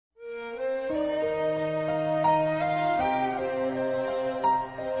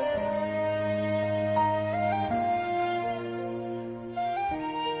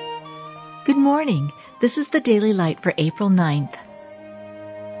Good morning. This is the Daily Light for April 9th.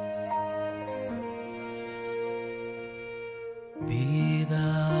 Be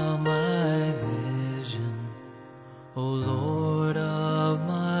thou my vision, O Lord of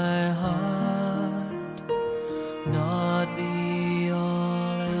my heart, not be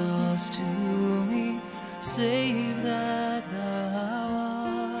all else to me, save that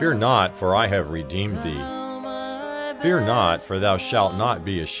thou art. Fear not, for I have redeemed thee. Fear not, for thou shalt not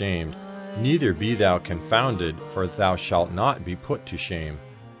be ashamed. Neither be thou confounded, for thou shalt not be put to shame.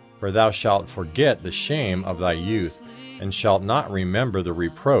 For thou shalt forget the shame of thy youth, and shalt not remember the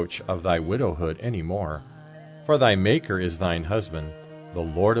reproach of thy widowhood any more. For thy Maker is thine husband, the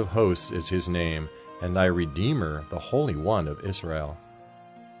Lord of hosts is his name, and thy Redeemer, the Holy One of Israel.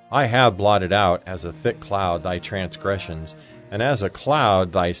 I have blotted out as a thick cloud thy transgressions, and as a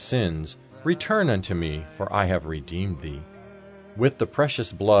cloud thy sins. Return unto me, for I have redeemed thee. With the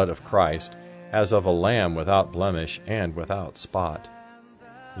precious blood of Christ, as of a lamb without blemish and without spot.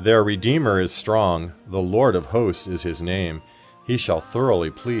 Their Redeemer is strong, the Lord of hosts is his name, he shall thoroughly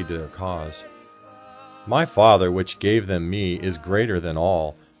plead their cause. My Father which gave them me is greater than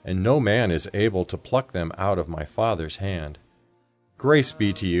all, and no man is able to pluck them out of my Father's hand. Grace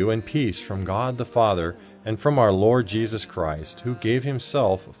be to you and peace from God the Father, and from our Lord Jesus Christ, who gave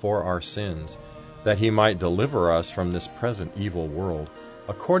himself for our sins, that he might deliver us from this present evil world,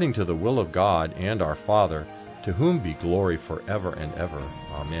 according to the will of God and our Father, to whom be glory forever and ever.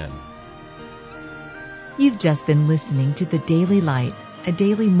 Amen. You've just been listening to the Daily Light, a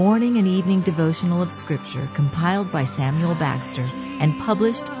daily morning and evening devotional of Scripture compiled by Samuel Baxter and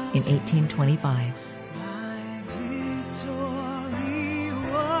published in 1825.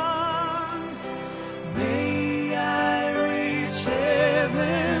 May I reach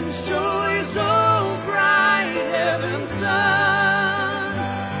heaven's joy, so bright, heaven's sun.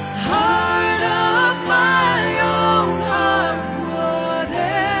 Heart of my own heart,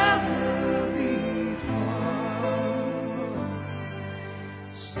 whatever befall,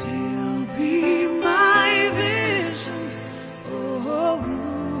 still be my vision, O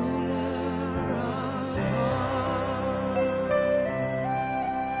ruler of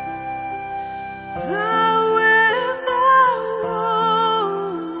all.